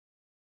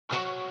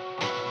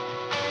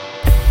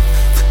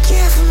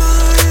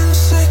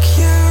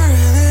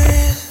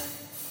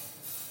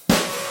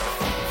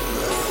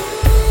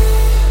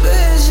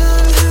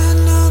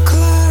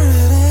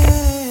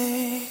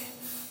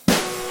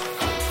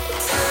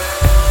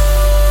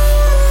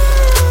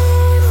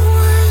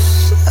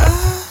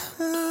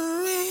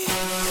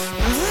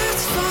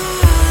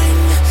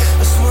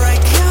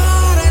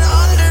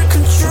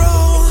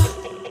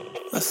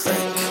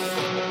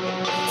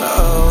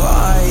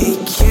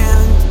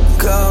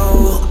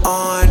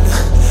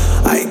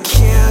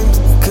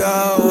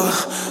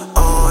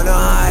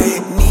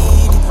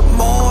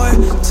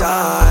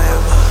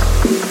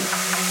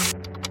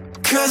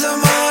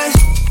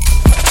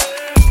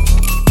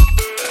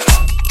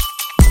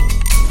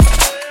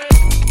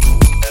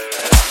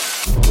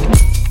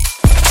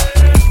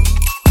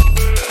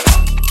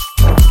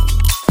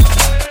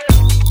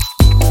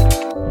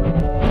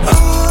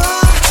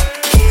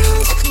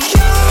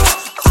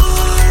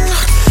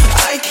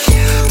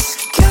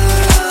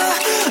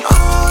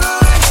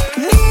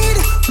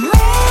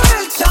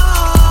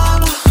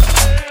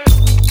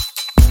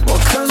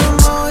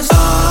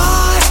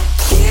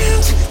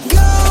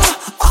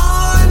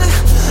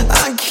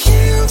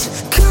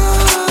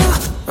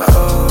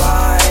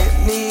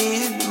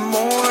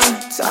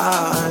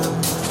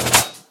time,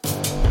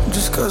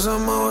 just cause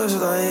I'm always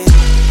late.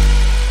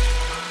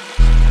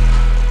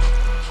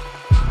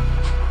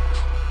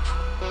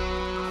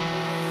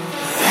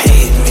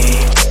 Hate me,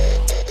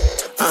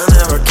 I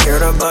never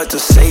cared about the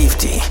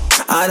safety.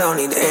 I don't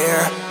need air,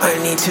 I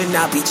need to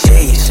not be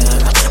chasing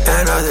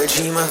another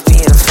dream of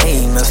being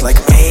famous. Like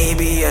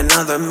maybe,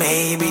 another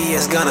maybe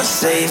is gonna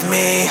save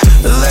me.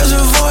 There's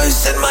a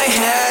voice in my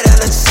head and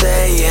it's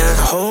saying,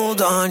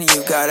 hold on,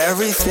 you got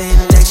everything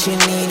that you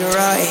need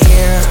right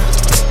here.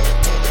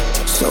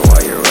 So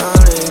while you're running